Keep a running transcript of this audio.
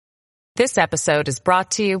This episode is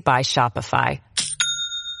brought to you by Shopify.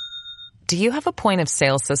 Do you have a point of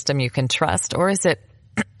sale system you can trust, or is it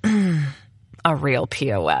a real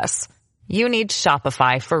POS? You need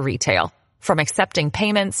Shopify for retail. From accepting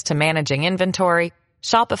payments to managing inventory,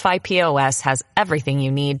 Shopify POS has everything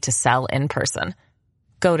you need to sell in person.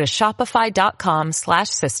 Go to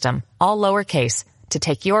shopify.com/system, all lowercase, to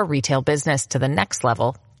take your retail business to the next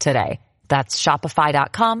level today. That's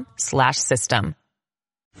shopify.com/system.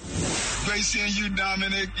 Great seeing you,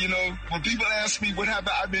 Dominic. You know, when people ask me what have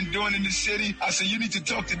I've been doing in the city, I say, you need to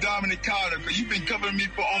talk to Dominic Carter, because you've been covering me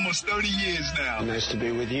for almost 30 years now. Nice to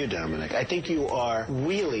be with you, Dominic. I think you are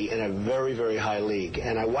really in a very, very high league.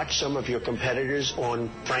 And I watch some of your competitors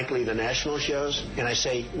on, frankly, the national shows, and I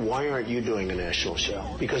say, why aren't you doing a national show?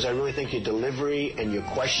 Because I really think your delivery and your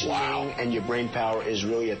questioning and your brain power is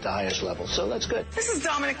really at the highest level. So that's good. This is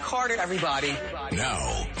Dominic Carter, everybody.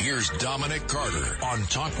 Now, here's Dominic Carter on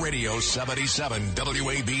Talk Radio 77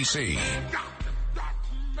 WABC.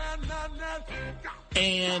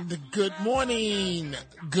 And good morning.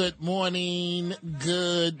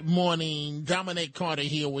 Dominic Carter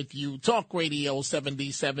here with you. Talk Radio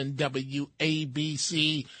 77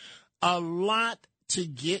 WABC. A lot to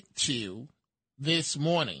get to this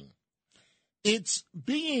morning. It's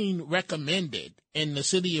being recommended in the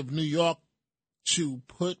city of New York to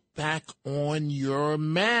put back on your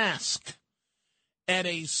mask. At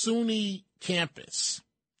a SUNY campus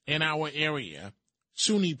in our area,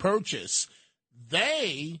 SUNY Purchase,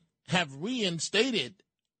 they have reinstated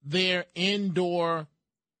their indoor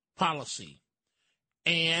policy.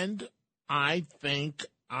 And I think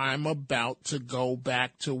I'm about to go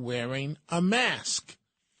back to wearing a mask.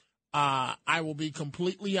 I will be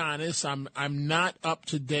completely honest. I'm not up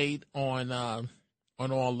to date on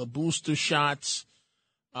all the booster shots.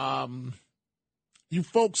 You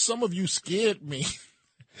folks, some of you scared me,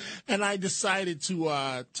 and I decided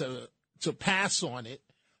to pass on it.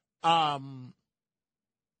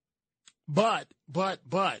 But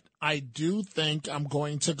I do think I'm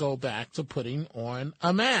going to go back to putting on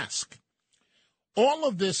a mask. All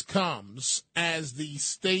of this comes as the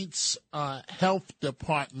state's health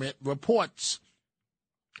department reports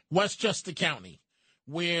Westchester County,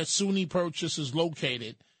 where SUNY Purchase is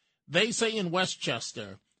located. They say in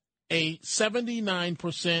Westchester, a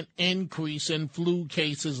 79% increase in flu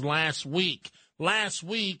cases last week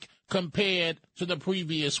compared to the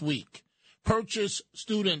previous week. Purchase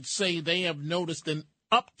students say they have noticed an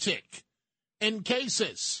uptick in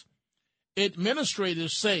cases.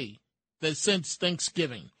 Administrators say that since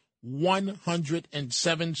Thanksgiving,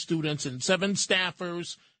 107 students and 7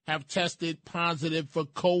 staffers have tested positive for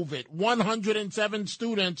COVID. 107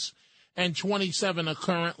 students and 27 are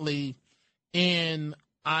currently in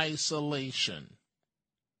isolation.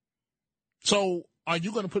 So are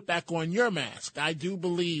you going to put back on your mask? I do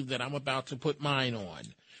believe that I'm about to put mine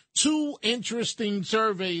on. 2 interesting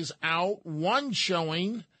surveys out, one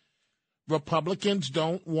showing Republicans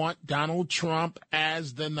don't want Donald Trump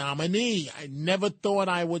as the nominee. I never thought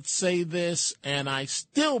I would say this, and I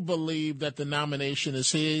still believe that the nomination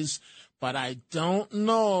is his, but I don't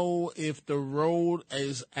know if the road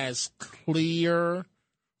is as clear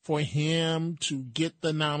for him to get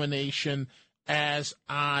the nomination as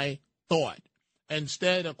I thought.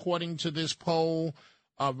 Instead, according to this poll,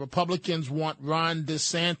 Republicans want Ron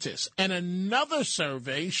DeSantis. And another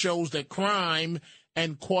survey shows that crime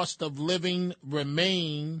and cost of living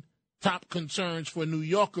remain top concerns for New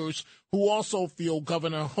Yorkers, who also feel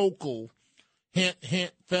Governor Hochul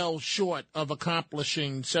fell short of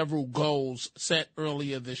accomplishing several goals set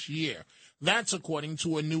earlier this year. That's according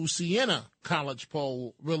to a new Siena College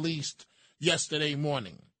poll released yesterday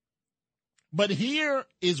morning. But here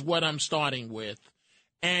is what I'm starting with,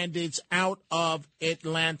 and it's out of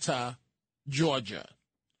Atlanta, Georgia.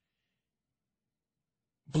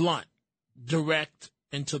 Blunt, direct,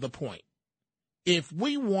 and to the point. If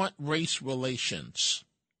we want race relations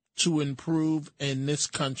to improve in this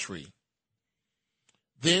country,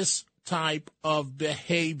 this type of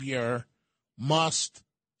behavior must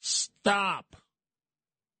stop.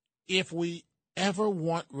 If we ever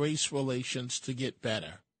want race relations to get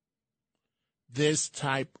better, this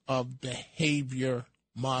type of behavior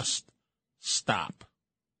must stop.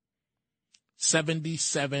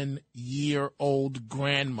 77-year-old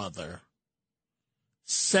grandmother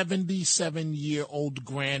 77-year-old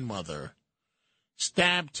grandmother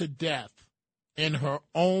stabbed to death in her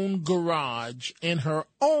own garage, in her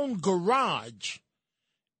own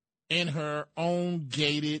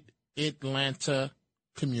gated Atlanta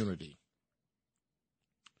community.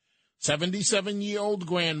 77-year-old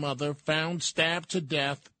grandmother found stabbed to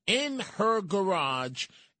death in her garage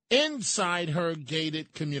inside her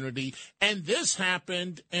gated community. And this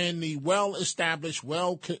happened in the well-established,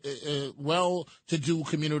 well-to-do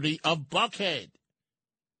community of Buckhead.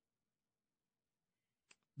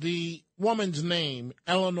 The woman's name,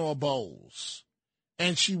 Eleanor Bowles,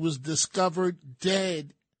 and she was discovered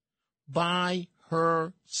dead by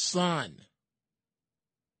her son.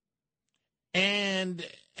 And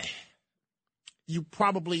you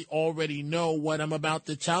probably already know what I'm about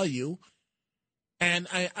to tell you. And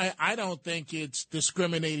I don't think it's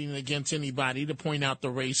discriminating against anybody to point out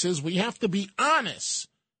the races. We have to be honest.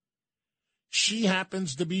 She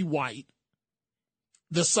happens to be white.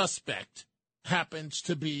 The suspect happens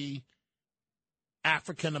to be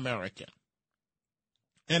African-American,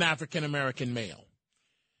 an African-American male.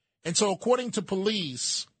 And so according to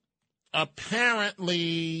police,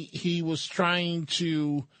 apparently he was trying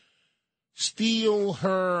to steal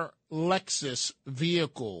her Lexus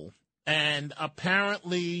vehicle, and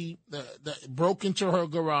apparently broke into her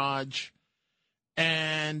garage,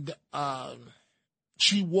 and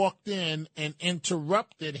she walked in and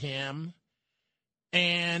interrupted him,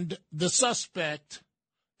 and the suspect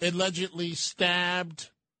allegedly stabbed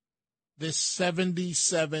this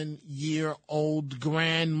 77-year-old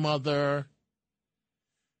grandmother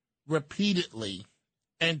repeatedly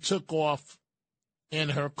and took off in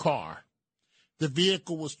her car. The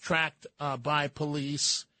vehicle was tracked by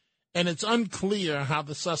police, and it's unclear how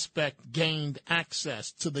the suspect gained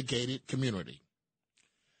access to the gated community.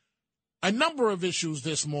 A number of issues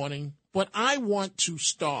this morning, but I want to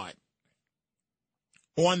start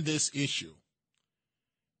on this issue.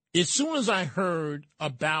 As soon as I heard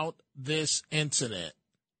about this incident,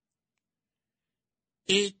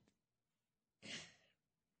 it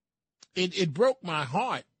broke my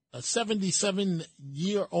heart. A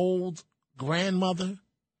 77-year-old grandmother,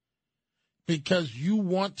 because you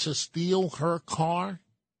want to steal her car.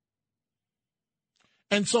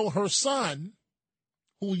 And so her son,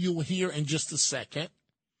 who you'll hear in just a second,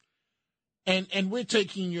 and we're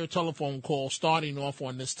taking your telephone call starting off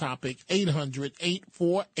on this topic,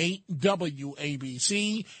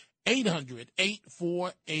 800-848-WABC,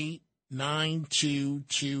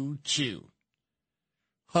 800-848-9222.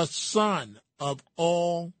 Her son, of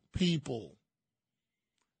all people,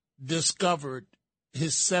 discovered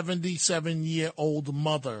his 77-year-old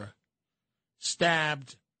mother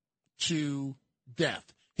stabbed to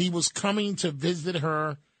death. He was coming to visit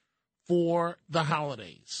her for the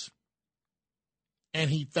holidays, and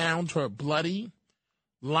he found her bloody,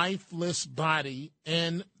 lifeless body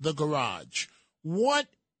in the garage. What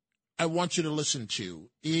I want you to listen to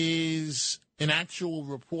is an actual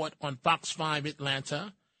report on Fox 5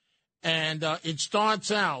 Atlanta, and it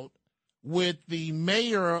starts out with the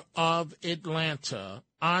mayor of Atlanta,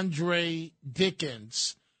 Andre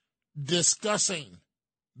Dickens, discussing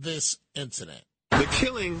this incident. The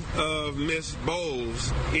killing of Miss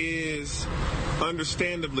Bowles is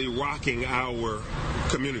understandably rocking our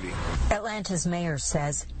community. Atlanta's mayor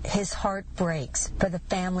says his heart breaks for the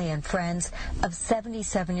family and friends of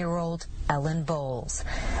 77-year-old Ellen Bowles.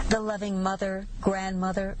 The loving mother,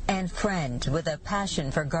 grandmother, and friend with a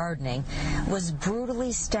passion for gardening was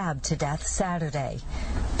brutally stabbed to death Saturday.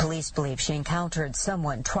 Police believe she encountered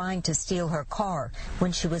someone trying to steal her car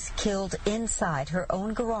when she was killed inside her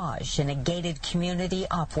own garage in a gated community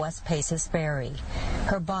off West Paces Ferry.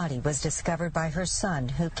 Her body was discovered by her son,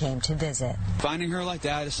 who came to visit. Finding her like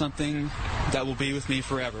that is something that will be with me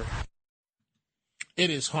forever. It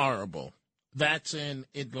is horrible. That's in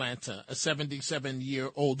Atlanta, a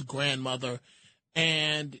 77-year-old grandmother.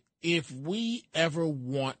 And if we ever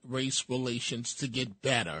want race relations to get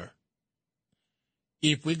better,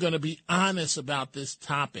 if we're going to be honest about this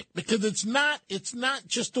topic, because it's not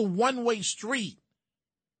just a one-way street.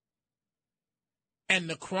 And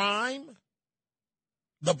the crime,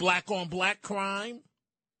 the black-on-black crime,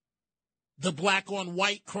 the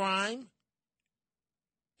black-on-white crime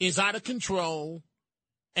is out of control,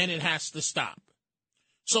 and it has to stop.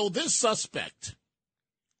 So this suspect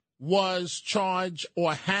was charged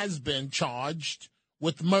or has been charged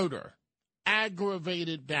with murder,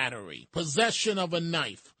 aggravated battery, possession of a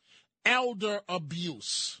knife, elder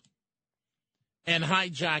abuse, and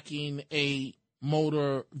hijacking a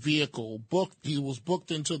motor vehicle. He was booked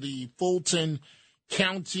into the Fulton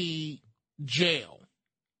County Jail.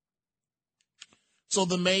 So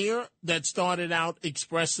the mayor that started out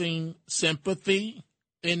expressing sympathy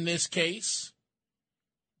in this case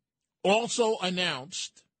also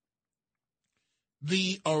announced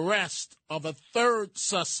the arrest of a third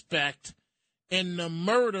suspect in the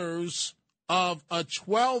murders of a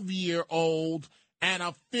 12-year-old and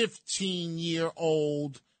a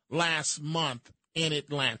 15-year-old last month in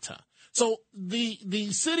Atlanta. So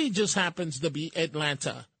the city just happens to be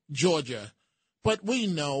Atlanta, Georgia, but we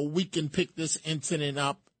know we can pick this incident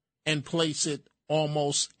up and place it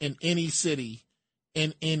almost in any city,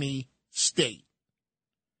 in any state.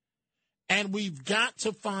 And we've got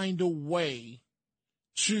to find a way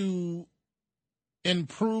to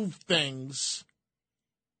improve things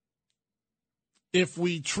if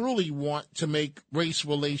we truly want to make race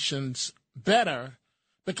relations better,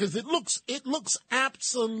 because it looks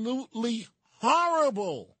absolutely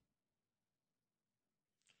horrible.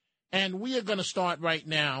 And we are going to start right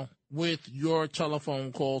now with your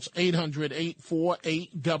telephone calls,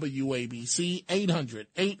 800-848-WABC,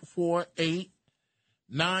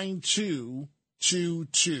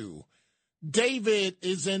 800-848-9222. David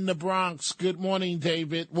is in the Bronx. Good morning,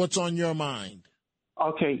 David. What's on your mind?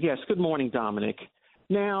 Okay, yes. Good morning, Dominic.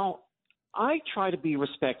 Now, I try to be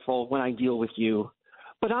respectful when I deal with you,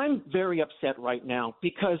 but I'm very upset right now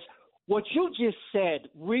because what you just said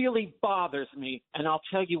really bothers me, and I'll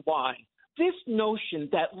tell you why. This notion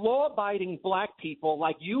that law-abiding black people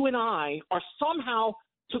like you and I are somehow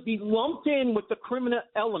to be lumped in with the criminal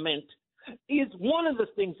element is one of the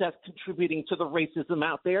things that's contributing to the racism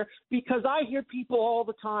out there, because I hear people all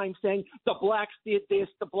the time saying the blacks did this,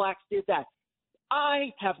 the blacks did that.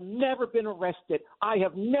 I have never been arrested. I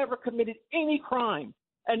have never committed any crime.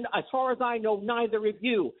 And as far as I know, neither of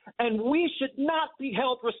you. And we should not be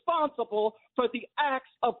held responsible for the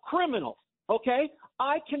acts of criminals, okay?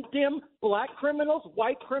 I condemn black criminals,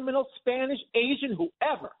 white criminals, Spanish, Asian,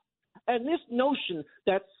 whoever. And this notion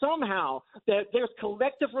that somehow that there's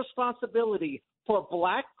collective responsibility for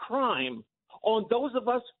black crime on those of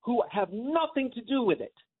us who have nothing to do with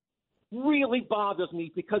it really bothers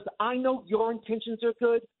me, because I know your intentions are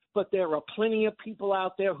good, but there are plenty of people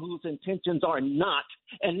out there whose intentions are not,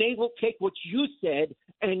 and they will take what you said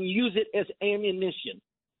and use it as ammunition.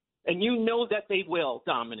 And you know that they will,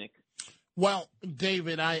 Dominic. Well,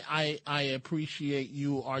 David, I appreciate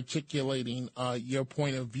you articulating your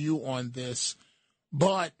point of view on this,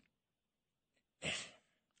 but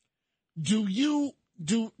do you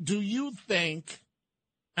think,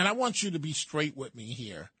 and I want you to be straight with me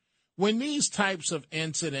here, when these types of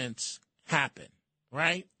incidents happen,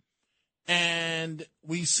 right, and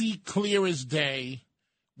we see clear as day,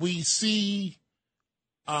 we see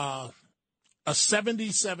a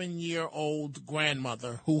 77-year-old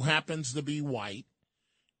grandmother who happens to be white,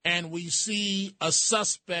 and we see a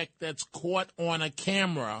suspect that's caught on a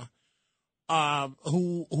camera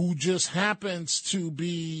who just happens to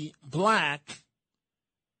be black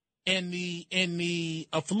in the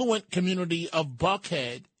affluent community of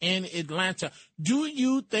Buckhead in Atlanta. Do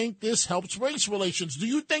you think this helps race relations? Do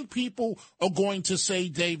you think people are going to say,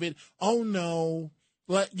 David, oh no,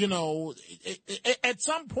 but, you know, at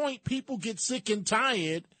some point people get sick and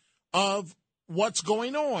tired of what's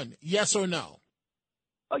going on, yes or no?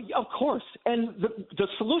 Of course. And the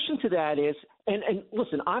solution to that is, and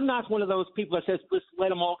listen, I'm not one of those people that says, let's let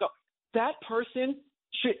them all go. That person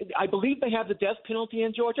should, I believe they have the death penalty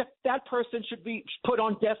in Georgia. That person should be put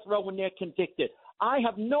on death row when they're convicted. I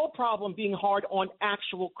have no problem being hard on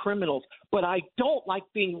actual criminals, but I don't like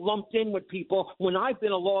being lumped in with people when I've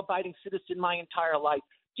been a law-abiding citizen my entire life.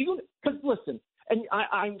 Because listen, and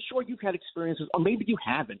I'm sure you've had experiences, or maybe you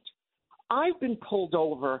haven't. I've been pulled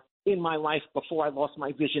over in my life before I lost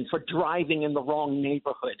my vision for driving in the wrong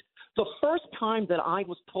neighborhood. The first time that I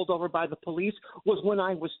was pulled over by the police was when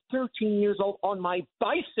I was 13 years old on my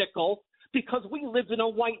bicycle, because we lived in a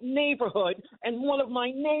white neighborhood, and one of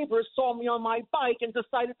my neighbors saw me on my bike and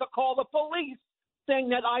decided to call the police, saying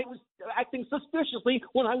that I was acting suspiciously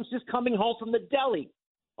when I was just coming home from the deli.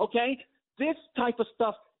 Okay? This type of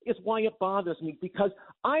stuff is why it bothers me, because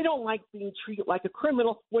I don't like being treated like a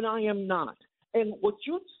criminal when I am not. And what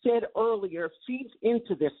you said earlier feeds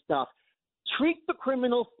into this stuff. Treat the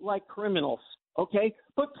criminals like criminals, okay?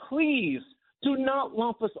 But please do not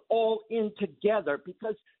lump us all in together,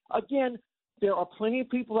 because, again, there are plenty of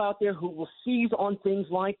people out there who will seize on things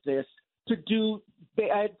like this to do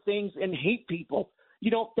bad things and hate people.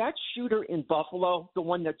 You know, that shooter in Buffalo, the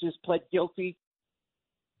one that just pled guilty,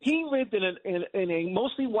 he lived in a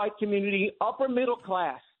mostly white community, upper middle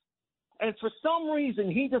class. And for some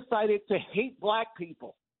reason, he decided to hate black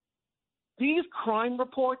people. These crime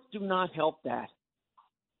reports do not help that.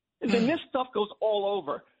 And then this stuff goes all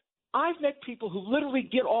over. I've met people who literally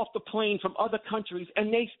get off the plane from other countries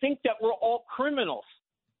and they think that we're all criminals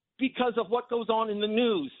because of what goes on in the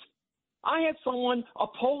news. I had someone, a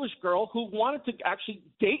Polish girl, who wanted to actually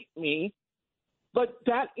date me, but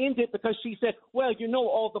that ended because she said, well, you know,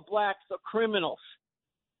 all the blacks are criminals.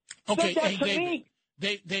 Okay, Said that hey, to David, me.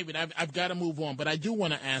 David, I've got to move on, but I do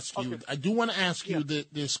want to ask you. I do want to ask you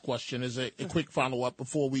this question as a quick follow up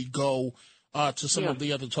before we go to some of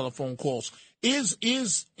the other telephone calls.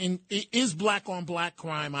 Is black on black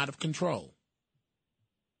crime out of control?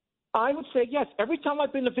 I would say yes. Every time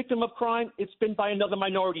I've been a victim of crime, it's been by another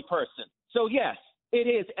minority person. So yes, it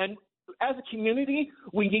is. And as a community,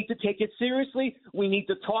 we need to take it seriously. We need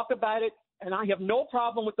to talk about it. And I have no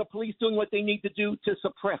problem with the police doing what they need to do to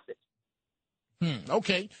suppress it.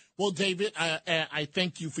 Okay. Well, David, I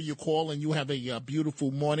thank you for your call, and you have a beautiful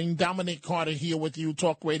morning. Dominic Carter here with you,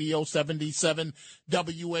 Talk Radio 77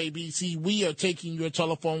 WABC. We are taking your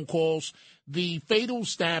telephone calls. The fatal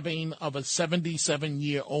stabbing of a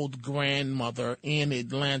 77-year-old grandmother in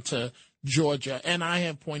Atlanta, Georgia. And I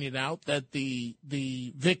have pointed out that the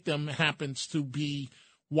victim happens to be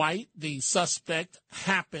white. The suspect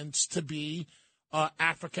happens to be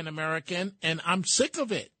African-American, and I'm sick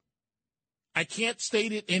of it. I can't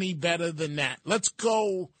state it any better than that. Let's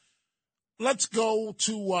go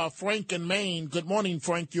to Frank in Maine. Good morning,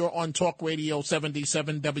 Frank. You're on Talk Radio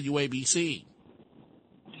 77 WABC.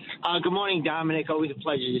 Good morning, Dominic. Always a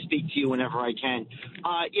pleasure to speak to you whenever I can.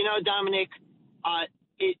 Dominic,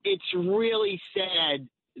 it's really sad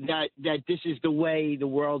that this is the way the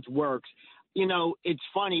world works. It's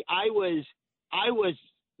funny. I was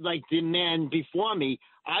like the man before me.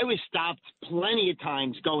 I was stopped plenty of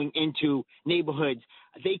times going into neighborhoods.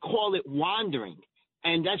 They call it wandering.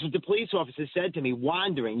 And that's what the police officer said to me,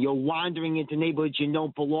 wandering. You're wandering into neighborhoods you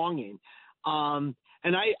don't belong in.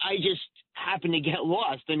 And I just happened to get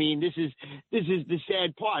lost. I mean, this is the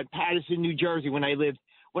sad part. Paterson, New Jersey, when I lived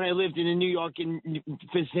in the New York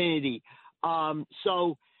vicinity.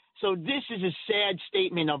 So this is a sad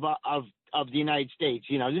statement of the United States.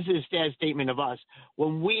 This is a sad statement of us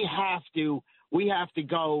when we have to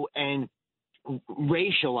go and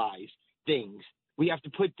racialize things. We have to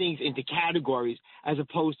put things into categories as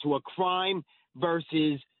opposed to a crime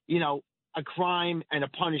versus, a crime and a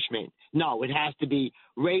punishment. No, it has to be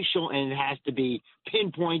racial, and it has to be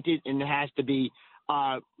pinpointed, and it has to be,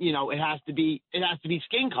 it has to be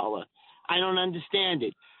skin color. I don't understand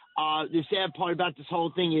it. The sad part about this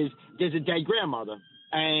whole thing is there's a dead grandmother,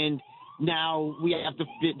 and now we have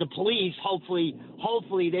the police.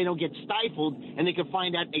 Hopefully they don't get stifled, and they can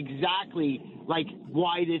find out exactly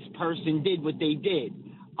why this person did what they did,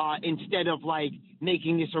 instead of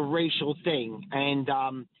making this a racial thing. And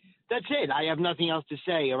that's it. I have nothing else to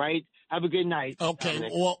say. All right. Have a good night. Okay.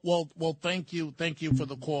 Dominic. Well. Thank you for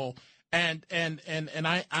the call. And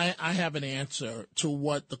I have an answer to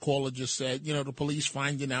what the caller just said. The police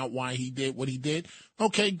finding out why he did what he did.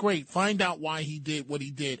 Okay, great. Find out why he did what he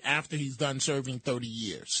did after he's done serving 30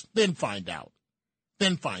 years. Then find out.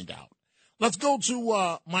 Let's go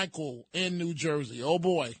to Michael in New Jersey. Oh,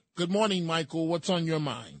 boy. Good morning, Michael. What's on your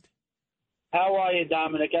mind? How are you,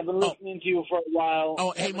 Dominic? I've been listening to you for a while.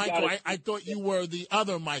 Oh, hey, Michael, I thought you were the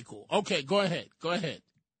other Michael. Okay, go ahead.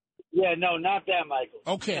 Yeah, no, not that Michael.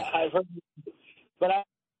 Okay. I've heard, but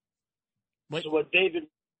wait. So what David?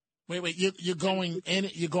 Wait. You're going in.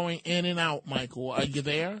 You're going in and out, Michael. Are you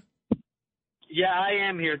there? Yeah, I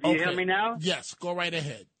am here. Do you hear me now? Yes. Go right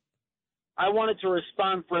ahead. I wanted to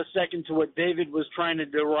respond for a second to what David was trying to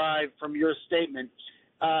derive from your statement.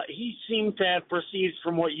 He seemed to have perceived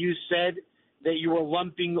from what you said that you were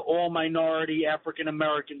lumping all minority African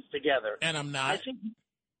Americans together. And I'm not. I think,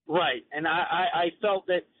 right. And I felt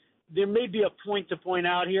that there may be a point to point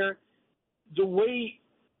out here. The way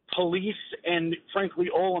police and, frankly,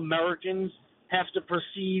 all Americans have to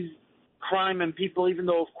perceive crime and people, even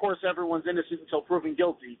though, of course, everyone's innocent until proven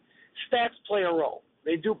guilty, stats play a role.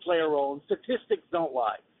 They do play a role, and statistics don't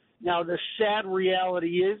lie. Now, the sad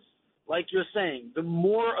reality is, like you're saying, the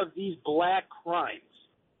more of these black crimes,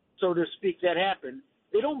 so to speak, that happen,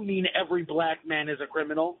 they don't mean every black man is a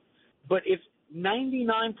criminal, but if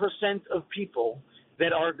 99% of people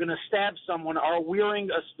that are going to stab someone are wearing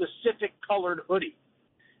a specific colored hoodie,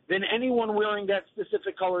 then anyone wearing that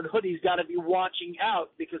specific colored hoodie's got to be watching out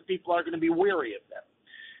because people are going to be wary of them.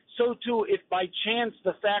 So, too, if by chance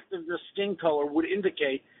the fact of your skin color would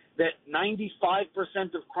indicate that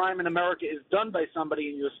 95% of crime in America is done by somebody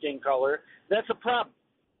in your skin color, that's a problem.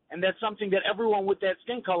 And that's something that everyone with that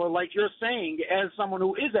skin color, like you're saying, as someone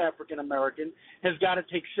who is African American, has got to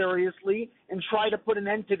take seriously and try to put an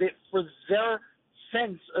end to it for their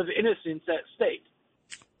sense of innocence at stake.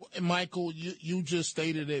 Michael, you just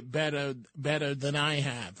stated it better than I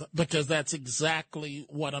have, because that's exactly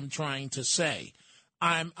what I'm trying to say.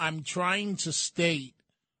 I'm trying to state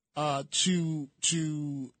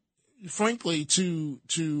frankly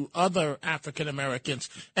to other African Americans,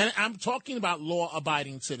 and I'm talking about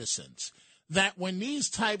law-abiding citizens, that when these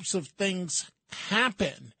types of things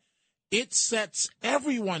happen, it sets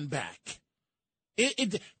everyone back.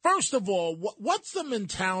 First of all, what's the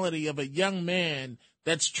mentality of a young man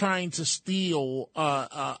that's trying to steal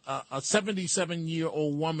a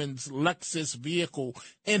 77-year-old woman's Lexus vehicle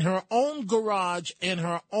in her own garage in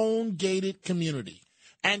her own gated community?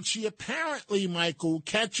 And she apparently, Michael,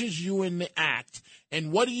 catches you in the act.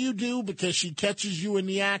 And what do? Because she catches you in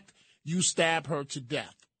the act, you stab her to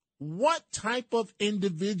death. What type of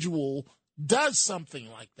individual does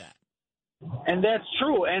something like that? And that's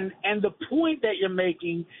true. And the point that you're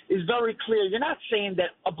making is very clear. You're not saying that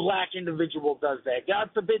a black individual does that. God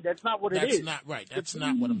forbid. That's not what it is. That's not right. That's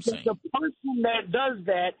not what I'm saying. The person that does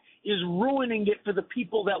that is ruining it for the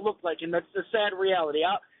people that look like him. That's the sad reality.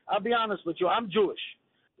 I'll be honest with you. I'm Jewish.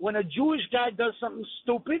 When a Jewish guy does something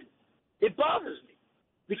stupid, it bothers me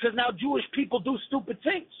because now Jewish people do stupid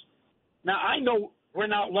things. Now, I know we're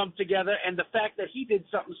not lumped together, and the fact that he did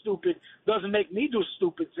something stupid doesn't make me do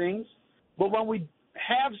stupid things. But when we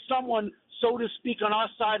have someone, so to speak, on our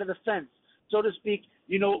side of the fence, so to speak,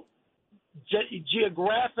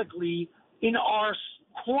 geographically in our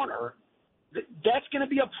corner, that's going to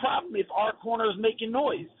be a problem if our corner is making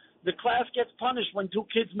noise. The class gets punished when two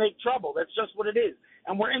kids make trouble. That's just what it is.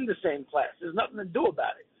 And we're in the same class. There's nothing to do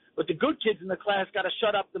about it. But the good kids in the class got to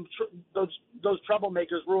shut up those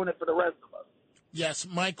troublemakers, ruin it for the rest of us. Yes,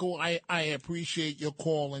 Michael, I appreciate your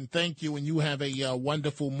call, and thank you, and you have a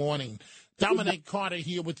wonderful morning. Dominic Carter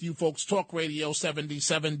here with you folks, Talk Radio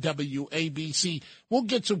 77 WABC. We'll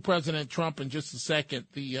get to President Trump in just a second.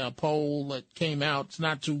 The poll that came out, it's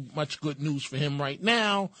not too much good news for him right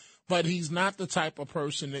now, but he's not the type of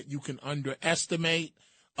person that you can underestimate.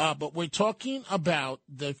 But we're talking about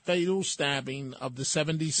the fatal stabbing of the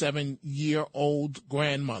 77-year-old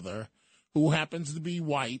grandmother who happens to be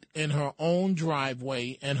white in her own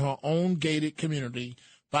driveway in her own gated community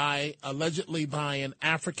allegedly by an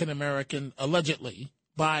African-American,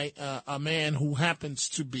 by a man who happens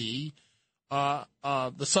to be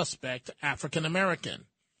the suspect, African-American.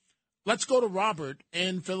 Let's go to Robert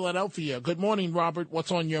in Philadelphia. Good morning, Robert.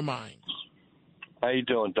 What's on your mind? How you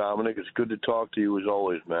doing, Dominic? It's good to talk to you as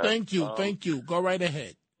always, man. Thank you. Thank you. Go right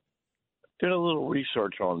ahead. Did a little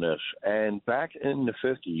research on this, and back in the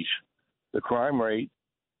 50s, the crime rate,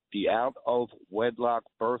 the out-of-wedlock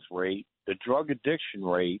birth rate, the drug addiction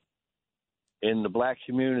rate in the black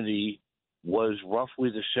community was roughly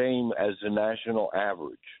the same as the national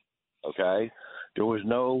average, okay? There was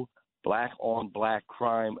no black-on-black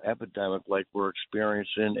crime epidemic like we're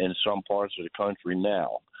experiencing in some parts of the country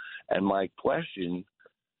now. And my question,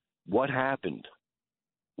 what happened?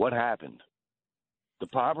 What happened? The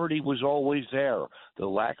poverty was always there. The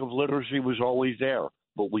lack of literacy was always there.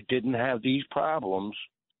 But we didn't have these problems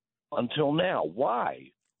until now.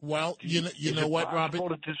 Why? Well, you know what, Robert?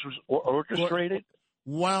 That this was orchestrated?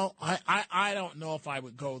 Well, I don't know if I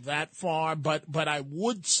would go that far, but I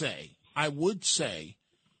would say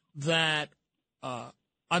that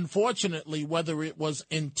unfortunately, whether it was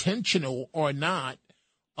intentional or not,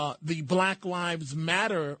 the Black Lives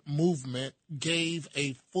Matter movement gave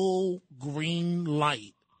a full green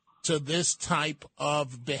light to this type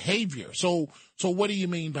of behavior. So what do you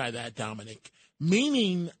mean by that, Dominic?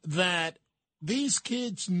 Meaning that these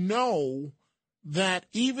kids know that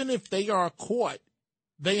even if they are caught,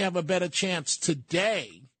 they have a better chance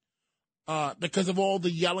today because of all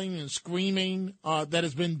the yelling and screaming that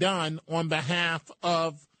has been done on behalf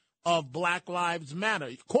of Black Lives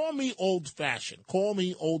Matter. Call me old-fashioned. Call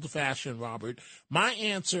me old-fashioned, Robert. My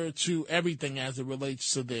answer to everything as it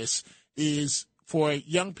relates to this is for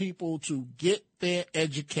young people to get their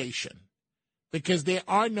education because there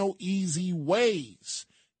are no easy ways.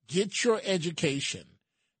 Get your education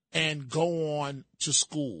and go on to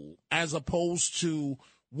school as opposed to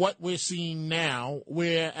what we're seeing now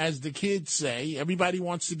where, as the kids say, everybody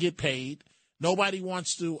wants to get paid. Nobody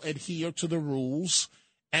wants to adhere to the rules.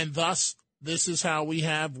 And thus, this is how we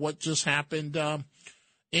have what just happened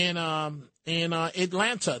in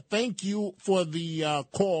Atlanta. Thank you for the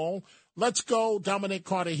call. Let's go. Dominic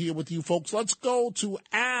Carter here with you folks. Let's go to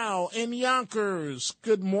Al in Yonkers.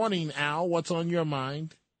 Good morning, Al. What's on your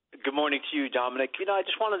mind? Good morning to you, Dominic. I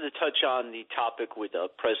just wanted to touch on the topic with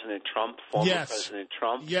President Trump, former President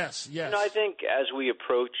Trump. Yes. I think as we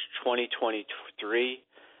approach 2023,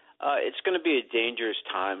 it's going to be a dangerous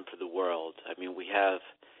time for the world. I mean, we have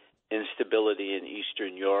instability in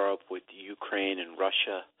Eastern Europe with Ukraine and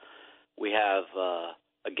Russia. We have,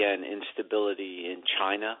 again, instability in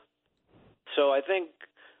China. So I think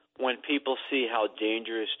when people see how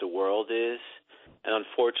dangerous the world is, and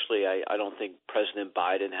unfortunately I don't think President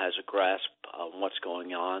Biden has a grasp on what's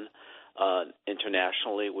going on,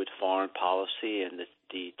 internationally with foreign policy and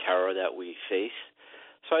the terror that we face.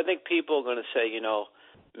 So I think people are going to say,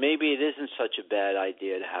 maybe it isn't such a bad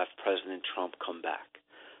idea to have President Trump come back.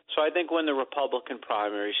 So I think when the Republican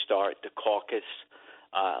primaries start, the caucus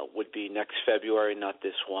would be next February, not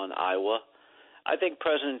this one, Iowa. I think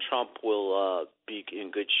President Trump will be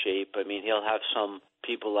in good shape. I mean, he'll have some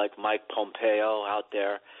people like Mike Pompeo out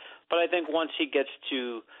there. But I think once he gets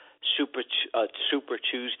to Super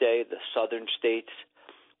Tuesday, the southern states,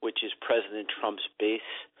 which is President Trump's base,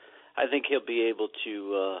 I think he'll be able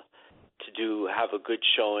to have a good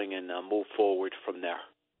showing and move forward from there.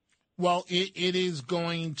 Well, it is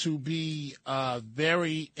going to be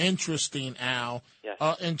very interesting, Al. Yes.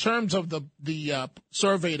 In terms of the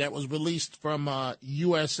survey that was released from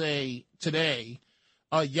USA Today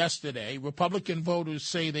yesterday, Republican voters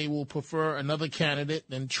say they will prefer another candidate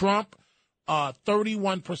than Trump.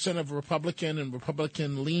 31% of Republican and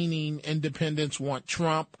Republican-leaning independents want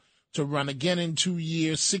Trump to run again in 2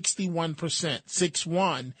 years. 61%,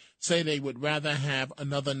 6-1, say they would rather have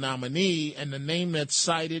another nominee, and the name that's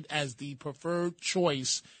cited as the preferred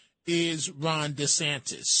choice is Ron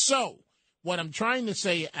DeSantis. So what I'm trying to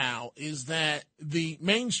say, Al, is that the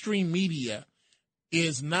mainstream media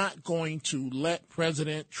is not going to let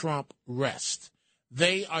President Trump rest.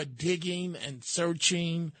 They are digging and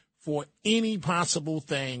searching for any possible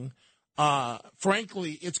thing.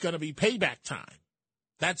 Frankly, it's going to be payback time.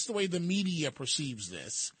 That's the way the media perceives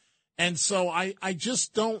this. And so I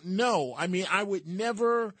just don't know. I mean, I would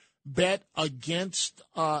never bet against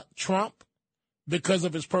Trump because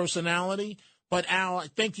of his personality. But, Al,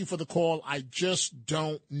 thank you for the call. I just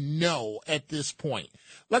don't know at this point.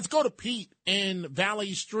 Let's go to Pete in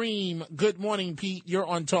Valley Stream. Good morning, Pete. You're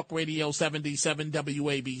on Talk Radio 77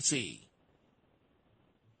 WABC.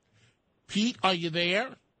 Pete, are you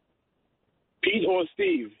there? Pete or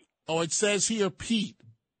Steve? Oh, it says here Pete.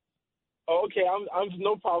 Oh, okay, I'm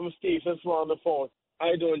no problem, Steve. Since we're on the phone, how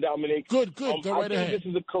you doing, Dominic? Good. Go right ahead. I think this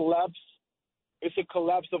is a collapse. It's a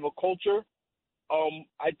collapse of a culture.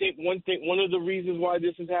 I think one of the reasons why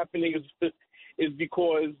this is happening is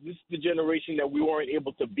because this is the generation that we weren't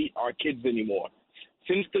able to beat our kids anymore.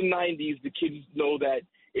 Since the 90s, the kids know that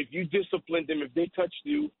if you discipline them, if you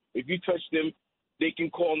touch them, they can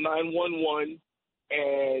call 911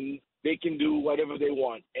 and they can do whatever they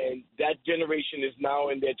want. And that generation is now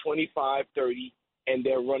in their 25, 30, and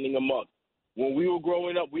they're running amok. When we were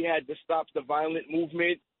growing up, we had the Stop the Violent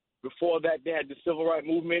movement. Before that, they had the Civil Rights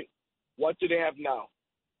movement. What do they have now?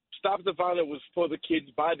 Stop the Violent was for the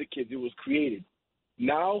kids, by the kids. It was created.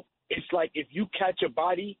 Now it's like if you catch a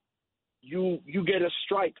body, you get a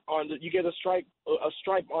stripe on the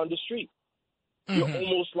street. Mm-hmm. You're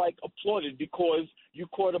almost like applauded because you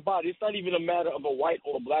caught a body. It's not even a matter of a white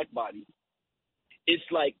or a black body. It's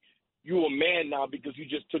like you're a man now because you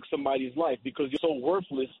just took somebody's life, because you're so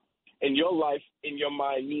worthless and your life in your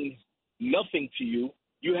mind means nothing to you.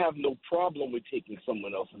 You have no problem with taking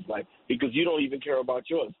someone else's life because you don't even care about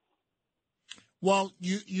yours. Well,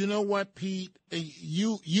 you know what, Pete?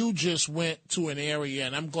 You just went to an area,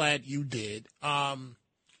 and I'm glad you did. And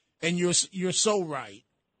you're so right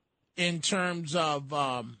in terms of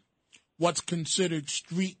what's considered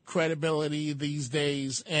street credibility these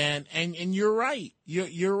days, and you're right.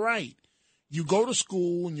 You're right. You go to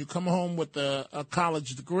school and you come home with a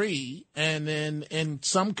college degree, and then in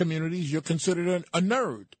some communities you're considered a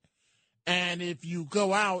nerd. And if you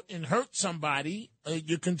go out and hurt somebody,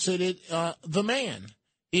 you're considered the man.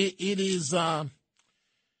 It is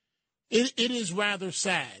rather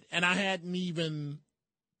sad, and I hadn't even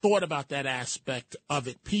thought about that aspect of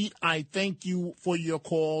it. Pete, I thank you for your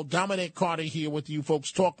call. Dominic Carter here with you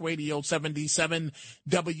folks. Talk Radio 77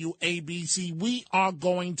 WABC. We are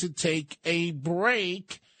going to take a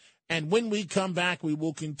break, and when we come back, we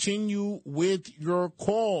will continue with your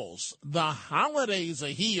calls. The holidays are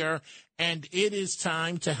here, and it is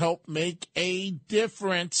time to help make a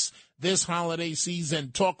difference this holiday season.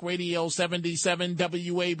 Talk Radio 77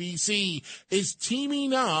 WABC is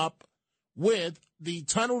teaming up with the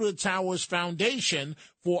Tunnel to Towers Foundation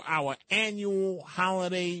for our annual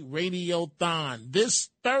holiday radiothon. This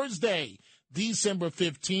Thursday, December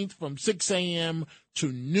 15th, from 6 a.m.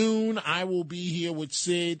 to noon, I will be here with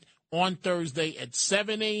Sid on Thursday at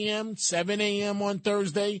 7 a.m. 7 a.m. on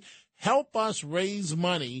Thursday. Help us raise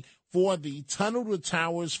money for the Tunnel to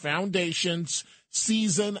Towers Foundation's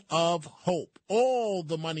Season of Hope. All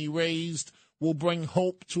the money raised will bring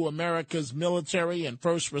hope to America's military and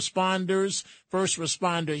first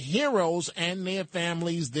responder heroes and their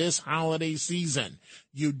families this holiday season.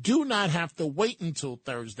 You do not have to wait until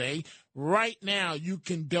Thursday. Right now, you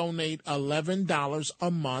can donate $11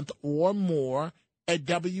 a month or more at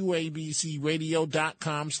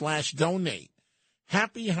WABCRadio.com/donate.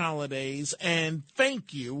 Happy holidays and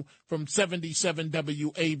thank you from 77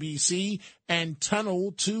 WABC and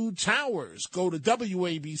Tunnel to Towers. Go to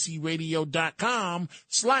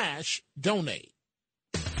WABCRadio.com/donate.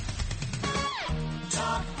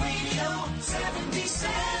 Talk Radio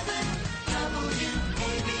 77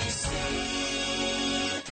 WABC.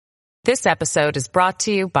 This episode is brought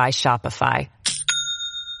to you by Shopify.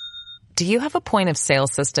 Do you have a point of sale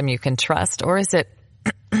system you can trust, or is it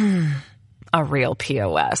a real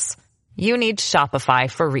POS? You need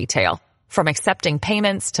Shopify for retail. From accepting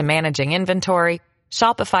payments to managing inventory,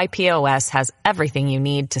 Shopify POS has everything you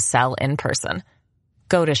need to sell in person.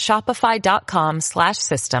 Go to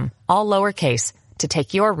shopify.com/system, all lowercase, to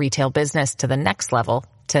take your retail business to the next level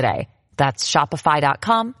today. That's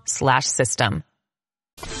shopify.com/system.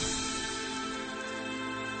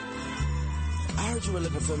 I heard you were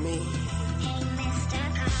looking for me.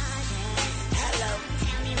 Hello.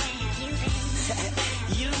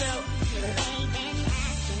 You know.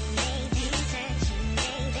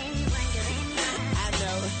 I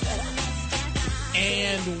know.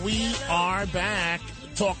 And we are back.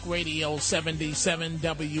 Talk Radio 77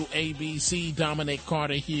 WABC. Dominic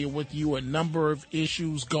Carter here with you. A number of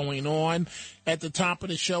issues going on. At the top of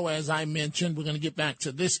the show, as I mentioned, we're going to get back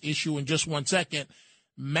to this issue in just 1 second.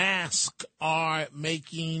 Masks are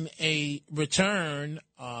making a return,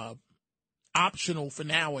 optional for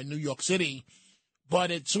now in New York City.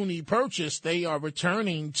 But at SUNY Purchase, they are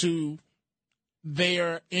returning to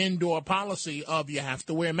their indoor policy of you have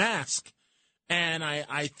to wear a mask. And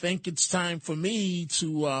I think it's time for me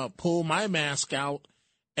to pull my mask out.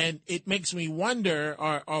 And it makes me wonder,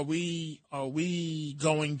 are we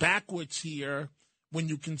going backwards here when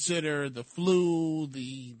you consider the flu,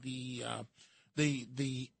 the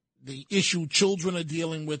issue children are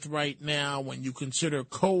dealing with right now, when you consider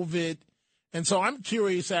COVID? And so I'm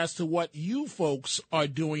curious as to what you folks are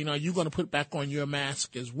doing. Are you going to put back on your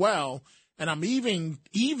mask as well? And I'm even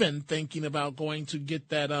thinking about going to get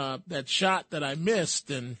that shot that I missed.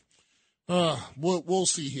 And we'll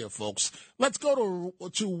see here, folks. Let's go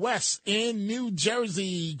to Wes in New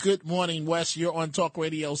Jersey. Good morning, Wes. You're on Talk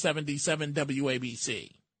Radio 77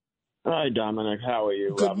 WABC. Hi, Dominic. How are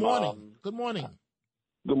you? Good morning. Good morning.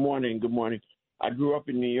 Good morning. Good morning. I grew up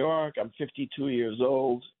in New York. I'm 52 years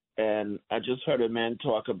old, and I just heard a man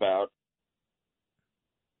talk about,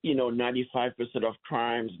 95% of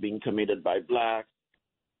crimes being committed by blacks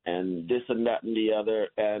and this and that and the other.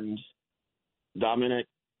 And, Dominic,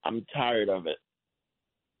 I'm tired of it.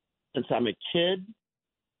 Since I'm a kid,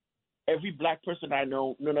 every black person I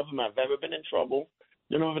know, none of them have ever been in trouble.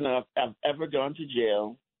 None of them have ever gone to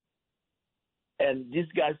jail. And this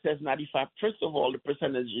guy says 95. First of all, the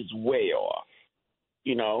percentage is way off,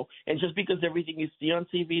 And just because everything you see on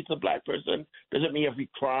TV is a black person doesn't mean every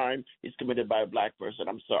crime is committed by a black person.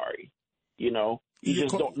 I'm sorry. You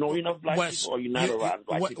just don't know enough black people, or you're not around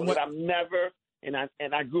black people. But I'm never, and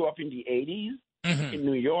I grew up in the 80s in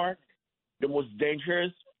New York. The most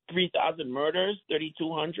dangerous, 3,000 murders,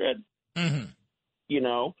 3,200.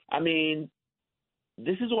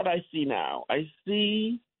 This is what I see now. I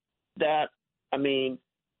see that, we're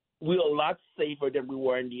a lot safer than we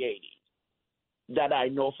were in the 80s. That I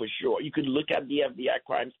know for sure. You could look at the FBI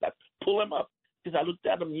crime stats, pull them up, because I looked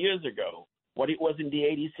at them years ago, what it was in the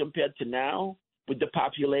 80s compared to now with the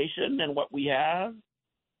population and what we have.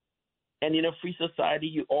 And in a free society,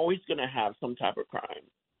 you're always going to have some type of crime.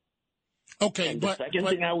 Okay. And the second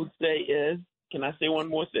thing I would say is, can I say one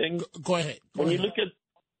more thing? Go ahead. You look at,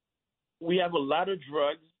 we have a lot of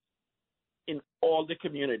drugs in all the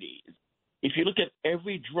communities. If you look at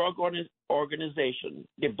every drug organization,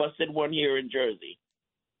 they busted one here in Jersey,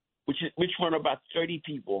 which run about 30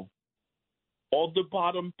 people. All the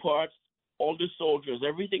bottom parts, all the soldiers,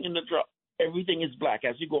 everything in the drug, everything is black.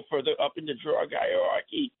 As you go further up in the drug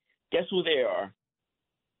hierarchy, guess who they are?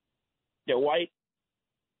 They're white,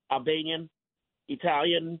 Albanian,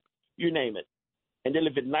 Italian, you name it, and they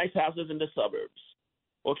live in nice houses in the suburbs.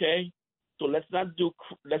 Okay, so let's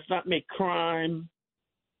not make crime.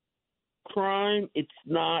 Crime, it's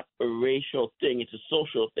not a racial thing. It's a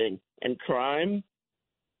social thing. And crime,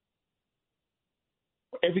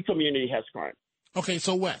 every community has crime. Okay,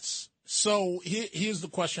 so Wes, here's the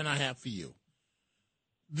question I have for you.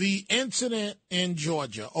 The incident in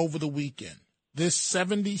Georgia over the weekend, This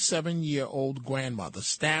 77-year-old grandmother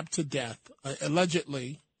stabbed to death,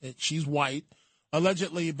 allegedly, she's white,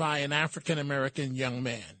 allegedly by an African-American young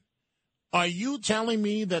man. Are you telling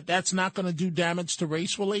me that that's not going to do damage to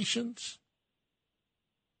race relations?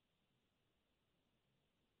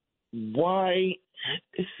 Why?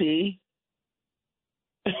 See,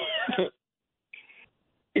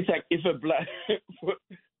 it's like if a black,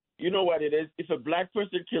 you know what it is? If a black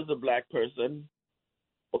person kills a black person,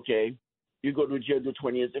 okay, you go to jail to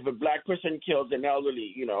 20 years. If a black person kills an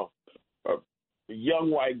elderly, a young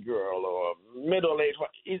white girl or middle-aged,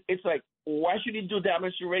 it's like, why should he do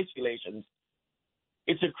damage to race relations?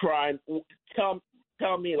 It's a crime. Tell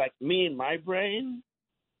me, like me in my brain,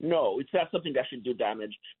 no, it's not something that should do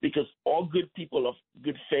damage because all good people of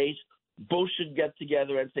good faith both should get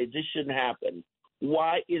together and say this shouldn't happen.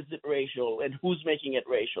 Why is it racial and who's making it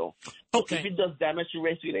racial? Okay. So if it does damage to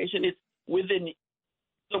race relation, it's within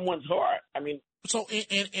someone's heart. I mean, so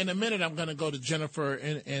in a minute, I'm going to go to Jennifer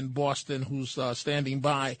in Boston, who's standing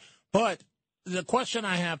by. But the question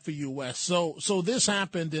I have for you, Wes, so this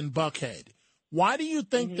happened in Buckhead. Why do you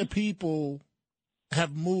think the people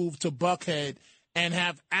have moved to Buckhead and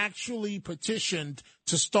have actually petitioned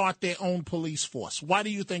to start their own police force? Why do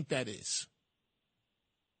you think that is?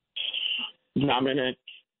 Dominic,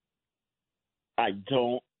 I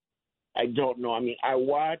don't know. I mean, I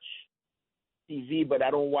watch TV, but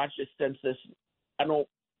I don't watch the census. I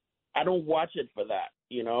don't watch it for that,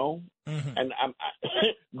 And I'm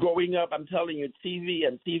growing up, I'm telling you, TV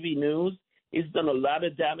and TV news, it's done a lot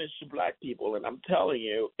of damage to black people, and I'm telling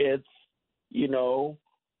you, it's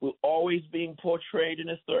we're always being portrayed in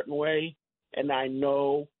a certain way, and I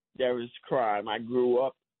know there is crime. I grew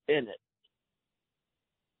up in it.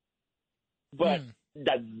 But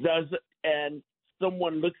that doesn't, and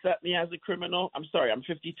someone looks at me as a criminal. I'm sorry, I'm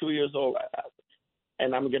 52 years old,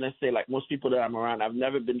 and I'm going to say, like most people that I'm around, I've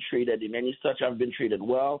never been treated in any such. I've been treated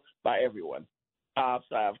well by everyone.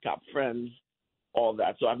 Cops, I have cop friends, all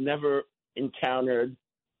that. So I've never encountered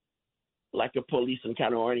like a police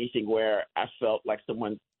encounter or anything where I felt like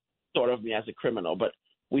someone thought of me as a criminal. But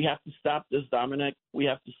we have to stop this, Dominic. We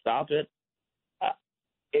have to stop it.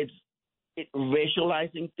 It's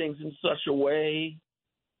racializing things in such a way.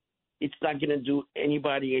 It's not going to do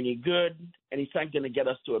anybody any good, and it's not going to get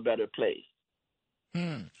us to a better place.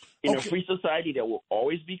 In a free society, there will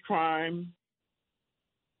always be crime.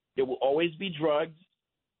 There will always be drugs.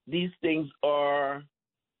 These things are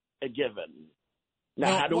a given.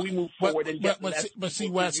 Now, how do we move forward and get Wes, put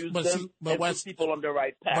people on the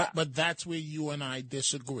right path? But that's where you and I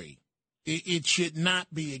disagree. It should not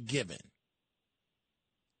be a given.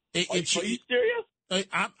 Are you serious?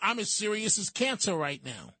 I'm as serious as cancer right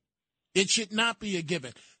now. It should not be a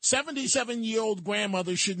given. 77-year-old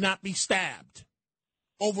grandmother should not be stabbed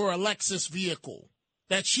over a Lexus vehicle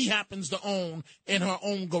that she happens to own in her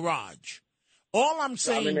own garage. All I'm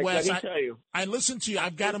saying, Dominic, Wes, let me tell you. I listen to you.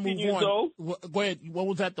 I've got to move on. Go ahead. What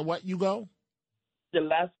was that? The what? You go? The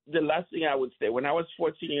last thing I would say, when I was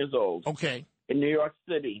 14 years old, okay, in New York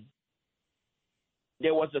City,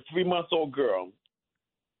 there was a 3-month-old girl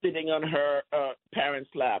sitting on her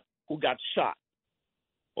parents' lap who got shot.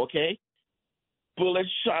 Okay? Bullet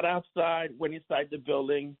shot outside, went inside the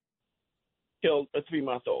building, killed a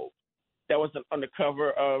 3-month-old. That was on the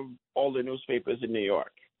cover of all the newspapers in New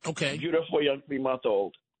York. Okay. Beautiful young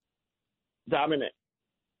 3-month-old. Dominic,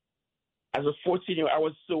 as a 14-year-old, I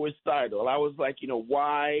was suicidal. I was like,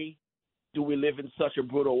 why do we live in such a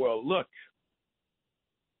brutal world? Look,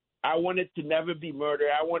 I want it to never be murder.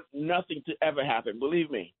 I want nothing to ever happen. Believe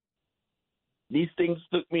me. These things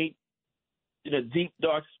took me in a deep,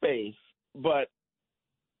 dark space. But,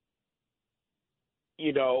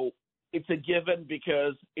 it's a given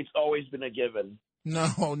because it's always been a given.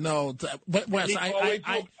 No. But Wes,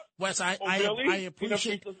 I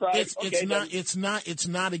appreciate it's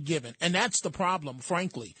not a given, and that's the problem,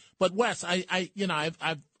 frankly. But Wes, I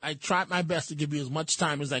tried my best to give you as much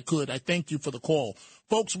time as I could. I thank you for the call.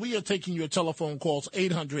 Folks, we are taking your telephone calls,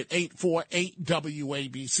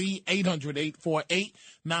 800-848-WABC,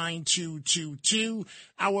 800-848-9222.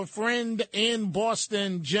 Our friend in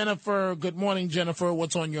Boston, Jennifer. Good morning, Jennifer.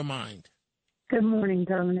 What's on your mind? Good morning,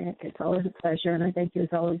 Dominic. It's always a pleasure, and I thank you as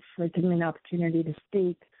always for giving me an opportunity to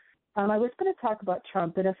speak. I was going to talk about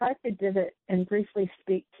Trump, but if I could pivot and briefly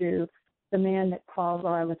speak to the man that called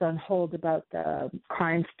while I was on hold about the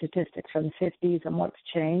crime statistics from the 50s and what's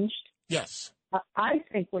changed. Yes. I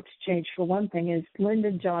think what's changed, for one thing, is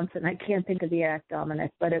Lyndon Johnson. I can't think of the act,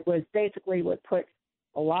 Dominic, but it was basically what put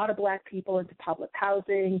a lot of black people into public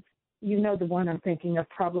housing. You know the one I'm thinking of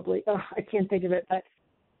probably. I can't think of it. But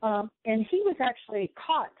and he was actually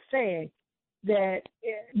caught saying that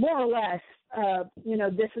more or less,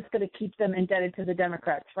 this is going to keep them indebted to the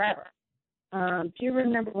Democrats forever. Do you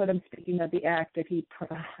remember what I'm speaking of, the act that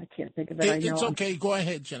I can't think of it. It's okay. Go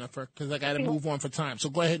ahead, Jennifer, because I got to move on for time. So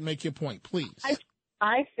go ahead and make your point, please.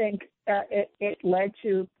 I think it led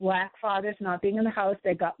to black fathers not being in the house.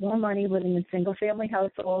 They got more money living in single-family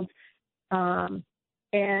households.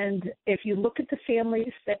 And if you look at the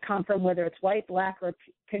families that come from, whether it's white, black, or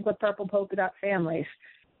pink with purple polka dot families,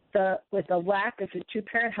 with the lack of a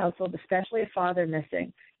two-parent household, especially a father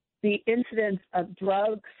missing, the incidence of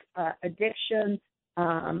drugs, addiction,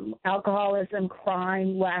 alcoholism,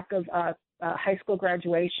 crime, lack of high school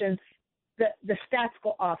graduation, the stats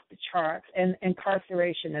go off the charts, and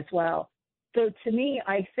incarceration as well. So to me,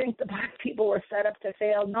 I think the black people were set up to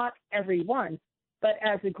fail, not everyone, but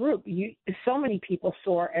as a group. So many people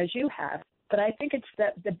soar as you have. But I think it's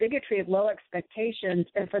the bigotry of low expectations.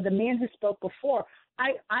 And for the man who spoke before,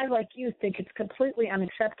 I like you, think it's completely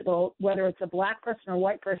unacceptable, whether it's a black person or a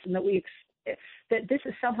white person, that this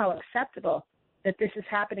is somehow acceptable, that this is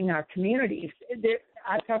happening in our communities.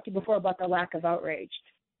 I've talked to you before about the lack of outrage,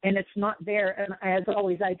 and it's not there. And as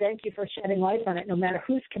always, I thank you for shedding light on it, no matter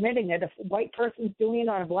who's committing it. If a white person's doing it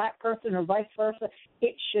or a black person or vice versa,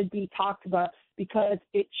 it should be talked about, because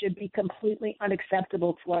it should be completely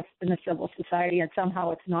unacceptable to us in a civil society, and somehow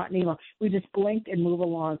it's not anymore. We just blink and move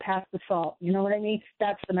along, past the salt. You know what I mean?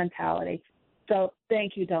 That's the mentality. So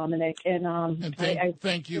thank you, Dominic. And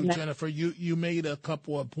thank you, Jennifer. You made a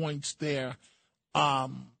couple of points there.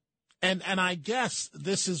 And I guess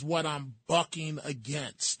this is what I'm bucking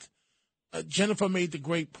against. Jennifer made the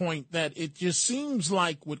great point that it just seems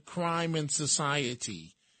like with crime in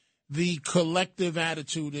society, the collective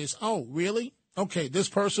attitude is, oh, really? Okay, this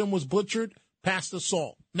person was butchered, past the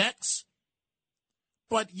salt. Next.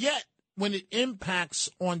 But yet, when it impacts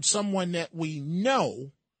on someone that we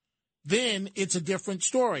know, then it's a different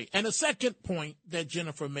story. And a second point that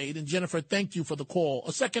Jennifer made, and Jennifer, thank you for the call.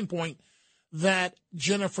 A second point that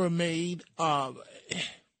Jennifer made, the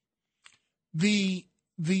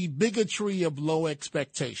bigotry of low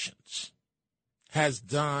expectations has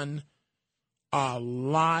done a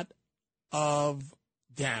lot of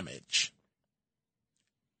damage.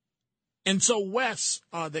 And so Wes,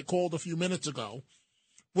 that called a few minutes ago,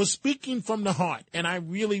 was speaking from the heart, and I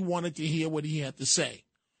really wanted to hear what he had to say.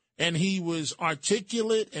 And he was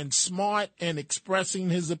articulate and smart and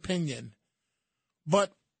expressing his opinion.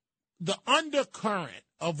 But the undercurrent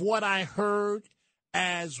of what I heard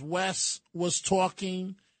as Wes was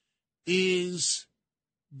talking is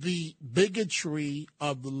the bigotry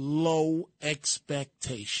of low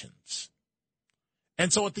expectations.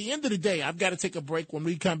 And so at the end of the day, I've got to take a break. When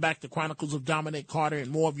we come back, the Chronicles of Dominic Carter and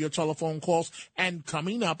more of your telephone calls. And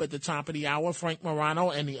coming up at the top of the hour, Frank Morano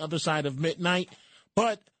and the other side of midnight.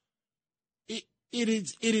 But we've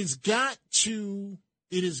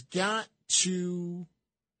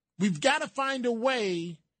got to find a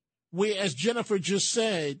way where, as Jennifer just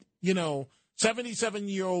said,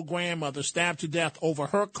 77-year-old grandmother stabbed to death over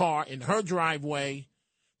her car in her driveway.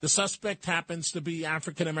 The suspect happens to be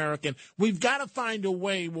African-American. We've got to find a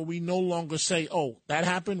way where we no longer say, oh, that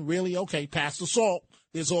happened? Really? Okay, pass the salt.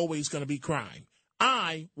 There's always going to be crime.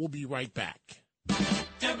 I will be right back.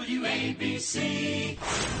 WABC.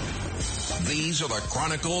 These are the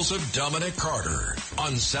Chronicles of Dominic Carter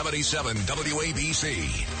on 77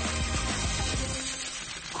 WABC.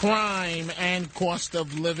 Crime and cost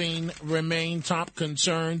of living remain top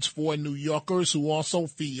concerns for New Yorkers, who also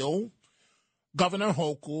feel Governor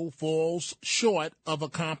Hochul falls short of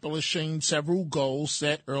accomplishing several goals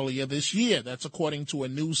set earlier this year. That's according to a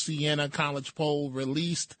new Siena College poll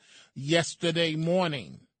released yesterday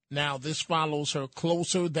morning. Now, this follows her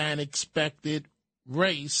closer than expected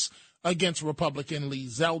race against Republican Lee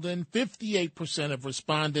Zeldin. 58% of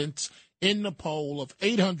respondents in the poll of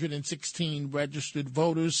 816 registered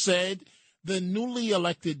voters said the newly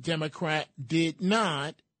elected Democrat did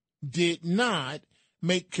not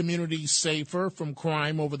make communities safer from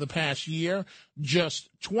crime over the past year. Just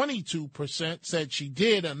 22% said she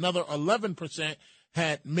did. Another 11%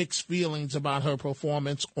 had mixed feelings about her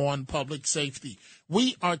performance on public safety.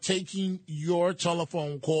 We are taking your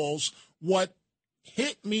telephone calls. What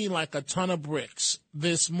hit me like a ton of bricks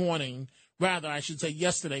this morning, rather I should say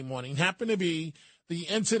yesterday morning, happened to be the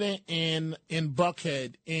incident in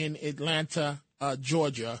Buckhead in Atlanta,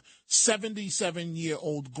 Georgia.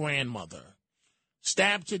 77-year-old grandmother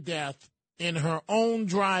stabbed to death in her own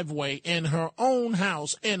driveway, in her own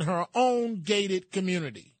house, in her own gated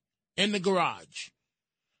community, in the garage.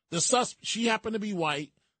 She happened to be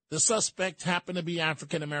white. The suspect happened to be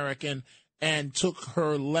African-American and took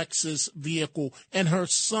her Lexus vehicle. And her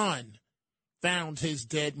son, found his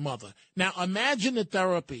dead mother. Now, imagine the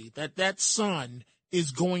therapy that son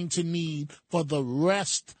is going to need for the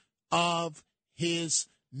rest of his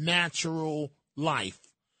natural life.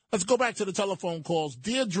 Let's go back to the telephone calls.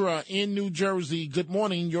 Deirdre in New Jersey, good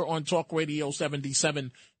morning. You're on Talk Radio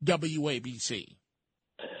 77 WABC.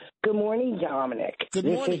 Good morning, Dominic. Good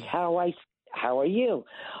morning. This is how are you?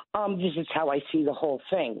 This is how I see the whole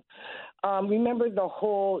thing. Remember the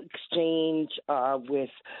whole exchange with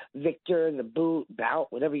Victor, the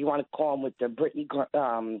bout, whatever you want to call him, with the Brittany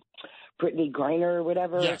Griner or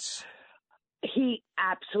whatever? Yes. He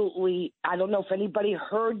absolutely, I don't know if anybody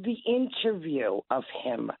heard the interview of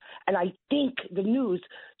him. And I think the news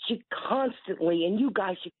should constantly, and you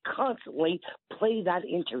guys should constantly play that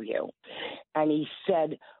interview. And he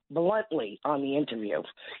said bluntly on the interview,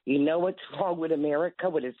 you know what's wrong with America,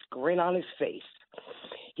 with his grin on his face?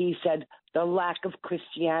 He said, the lack of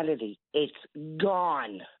Christianity, it's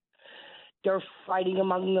gone. They're fighting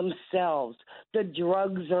among themselves. The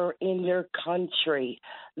drugs are in their country.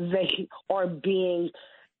 They are being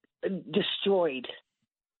destroyed.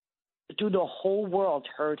 Through the whole world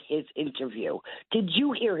heard his interview. Did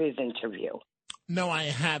you hear his interview? No, I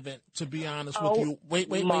haven't, to be honest with you.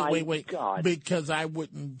 Wait. God. Because I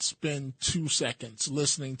wouldn't spend 2 seconds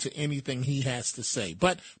listening to anything he has to say.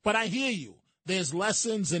 But I hear you. There's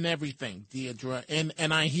lessons in everything, Deirdre, and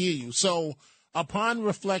I hear you. So upon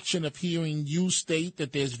reflection of hearing you state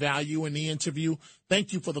that there's value in the interview,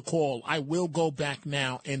 thank you for the call. I will go back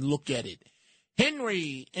now and look at it.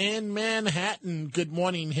 Henry in Manhattan. Good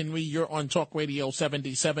morning, Henry. You're on Talk Radio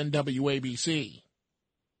 77 WABC.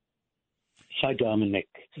 Hi, Dominic.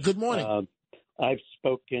 Good morning. I've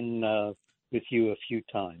spoken with you a few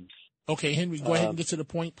times. Okay, Henry, go ahead and get to the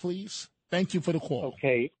point, please. Thank you for the call.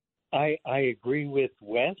 Okay. I agree with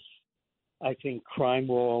Wes. I think crime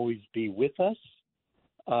will always be with us.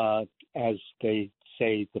 As they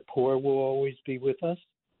say, the poor will always be with us.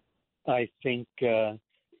 I think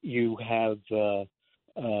you have a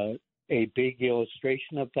big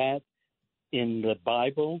illustration of that in the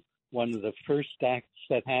Bible. One of the first acts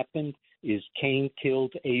that happened is Cain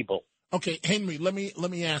killed Abel. Okay, Henry, let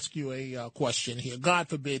me ask you a question here. God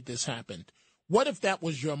forbid this happened. What if that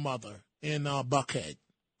was your mother in Buckhead?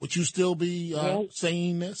 Would you still be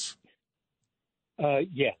saying this?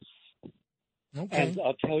 Yes. Okay. And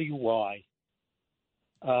I'll tell you why.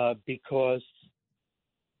 Because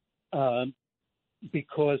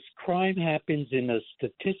crime happens in a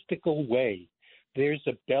statistical way. There's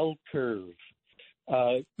a bell curve.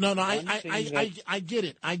 I get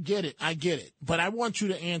it. I get it. But I want you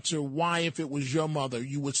to answer why, if it was your mother,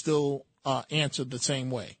 you would still answer the same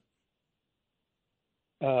way.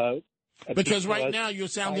 Because right now you're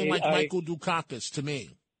sounding like Michael Dukakis to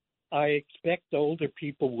me. I expect older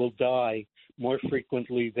people will die more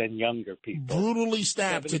frequently than younger people. Brutally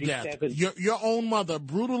stabbed to death. Your own mother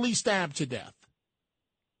brutally stabbed to death.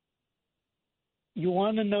 You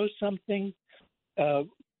want to know something?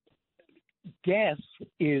 Death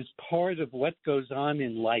is part of what goes on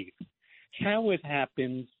in life. How it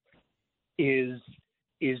happens is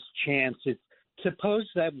chance. Suppose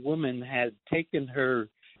that woman had taken her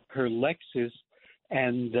Lexus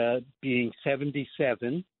and being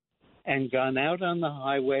 77 and gone out on the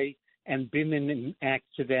highway and been in an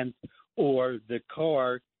accident, or the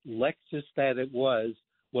car, Lexus that it was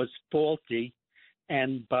faulty,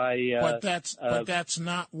 and by but that's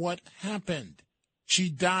not what happened. She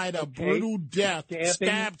died a brutal death,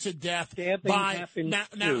 stabbed to death by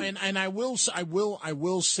now. And I will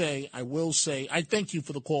say, I thank you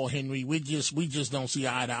for the call, Henry. We just don't see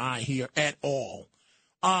eye to eye here at all.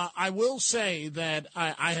 I will say that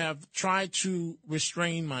I have tried to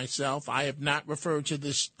restrain myself. I have not referred to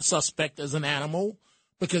this suspect as an animal,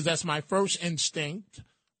 because that's my first instinct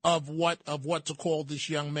of what to call this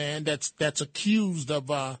young man that's accused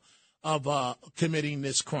of committing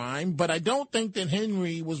this crime. But I don't think that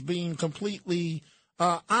Henry was being completely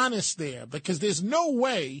honest there, because there's no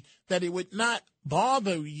way that it would not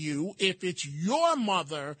bother you if it's your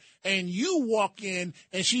mother and you walk in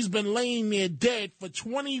and she's been laying there dead for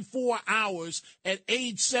 24 hours at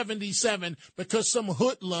age 77 because some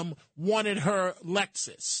hoodlum wanted her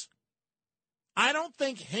Lexus. I don't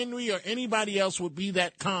think Henry or anybody else would be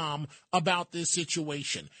that calm about this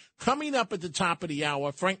situation. Coming up at the top of the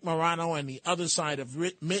hour, Frank Morano on the other side of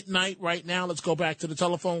midnight right now. Let's go back to the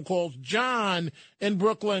telephone calls. John in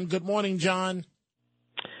Brooklyn. Good morning, John.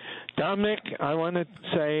 Dominic, I want to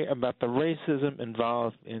say about the racism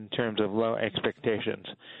involved in terms of low expectations.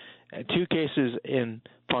 2 cases in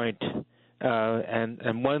point,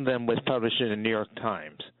 and one of them was published in the New York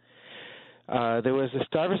Times. There was a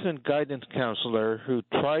Stuyvesant guidance counselor who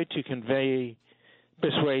tried to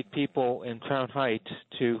persuade people in Crown Heights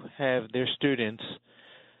to have their students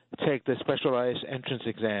take the special high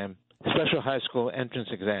school entrance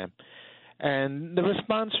exam. And the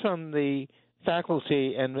response from the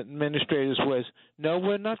faculty and administrators was, no,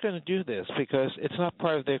 we're not going to do this because it's not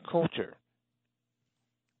part of their culture.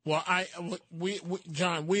 Well,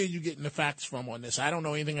 John, where are you getting the facts from on this? I don't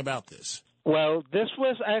know anything about this. Well, this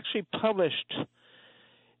was actually published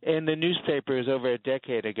in the newspapers over a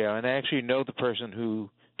decade ago, and I actually know the person who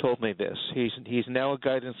told me this. He's now a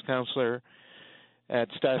guidance counselor at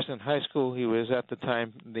Stuyvesant High School. He was at the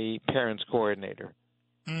time the parents coordinator.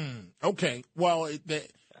 Okay. Well,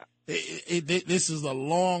 this is a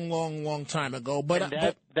long time ago. But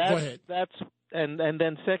go ahead. And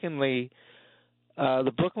then secondly,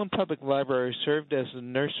 the Brooklyn Public Library served as a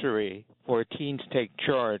nursery for Teens Take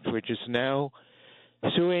Charge, which is now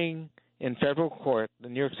suing in federal court the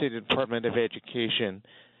New York City Department of Education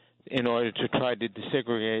in order to try to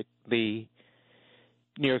desegregate the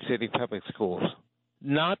New York City public schools.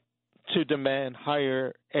 Not to demand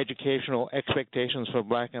higher educational expectations for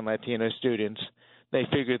Black and Latino students. They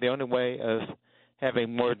figure the only way of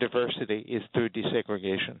having more diversity is through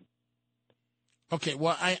desegregation. Okay,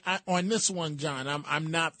 well, I on this one, John,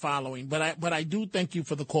 I'm not following, but I do thank you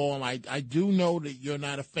for the call. I do know that you're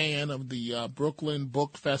not a fan of the Brooklyn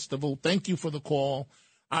Book Festival. Thank you for the call.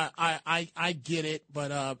 I get it,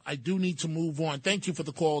 but I do need to move on. Thank you for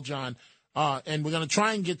the call, John. And we're going to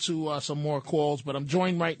try and get to some more calls, but I'm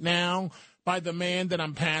joined right now by the man that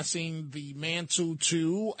I'm passing the mantle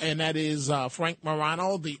to, and that is Frank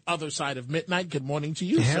Morano, the other side of midnight. Good morning to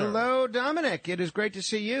you, sir. Hello, Dominic. It is great to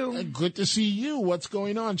see you. Good to see you. What's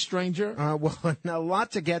going on, stranger? Well, a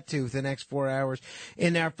lot to get to the next 4 hours.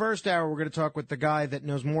 In our first hour, we're going to talk with the guy that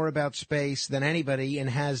knows more about space than anybody and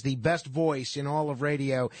has the best voice in all of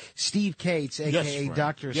radio, Steve Cates, a.k.a. Yes,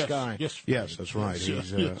 Dr. Sky. Yes, that's right.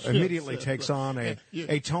 He immediately takes on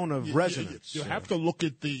a tone of resonance. You have to look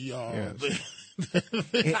at the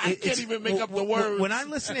I can't even make up the words. When I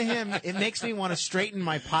listen to him, it makes me want to straighten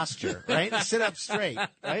my posture, right? Sit up straight,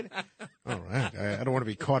 right? All right. I don't want to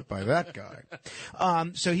be caught by that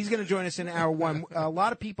guy. So he's going to join us in hour one. A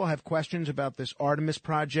lot of people have questions about this Artemis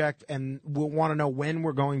project and will want to know when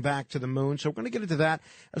we're going back to the moon. So we're going to get into that,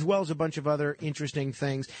 as well as a bunch of other interesting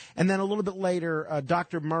things. And then a little bit later,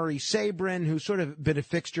 Dr. Murray Sabrin, who's sort of been a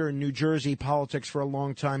fixture in New Jersey politics for a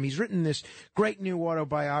long time. He's written this great new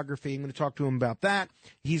autobiography. I'm going to talk to him about that.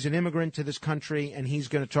 He's an immigrant to this country, and he's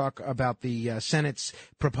going to talk about the Senate's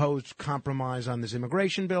proposed compromise on this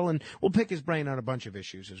immigration bill, and we'll pick his brain on a bunch of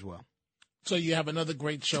issues as well. So you have another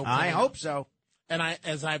great show. I hope so. And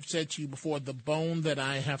as I've said to you before, the bone that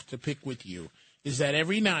I have to pick with you is that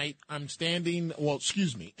every night I'm standing,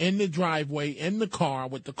 in the driveway, in the car,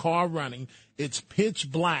 with the car running. It's pitch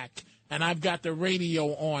black, and I've got the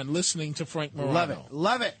radio on listening to Frank Morano.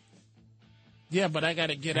 Love it. Yeah, but I got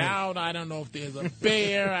to get out. I don't know if there's a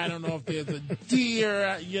bear. I don't know if there's a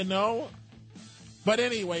deer, But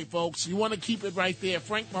anyway, folks, you want to keep it right there.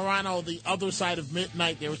 Frank Morano, the other side of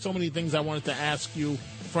midnight. There were so many things I wanted to ask you,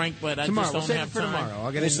 Frank, but I just don't have time. Tomorrow.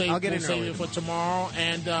 I'll get in save it for tomorrow.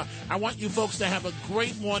 And I want you folks to have a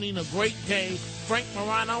great morning, a great day. Frank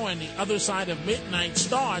Morano and the other side of midnight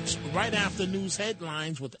starts right after news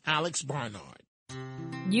headlines with Alex Barnard.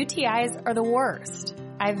 UTIs are the worst.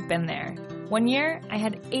 I've been there. 1 year, I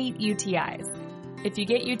had 8 UTIs. If you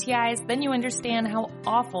get UTIs, then you understand how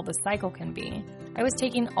awful the cycle can be. I was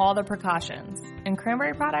taking all the precautions, and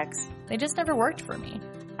cranberry products, they just never worked for me.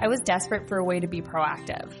 I was desperate for a way to be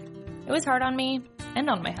proactive. It was hard on me and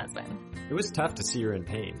on my husband. It was tough to see you're in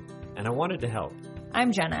pain, and I wanted to help.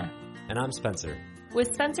 I'm Jenna. And I'm Spencer.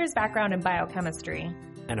 With Spencer's background in biochemistry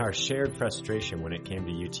and our shared frustration when it came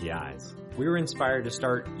to UTIs, we were inspired to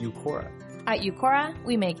start Eucora. At Eucora,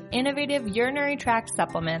 we make innovative urinary tract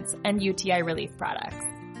supplements and UTI relief products.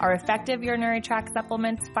 Our effective urinary tract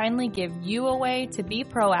supplements finally give you a way to be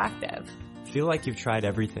proactive. Feel like you've tried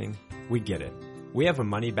everything? We get it. We have a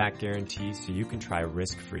money-back guarantee so you can try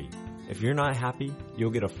risk-free. If you're not happy, you'll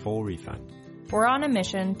get a full refund. We're on a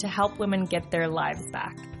mission to help women get their lives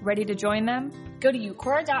back. Ready to join them? Go to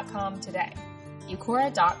Eucora.com today.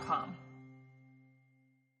 Eucora.com.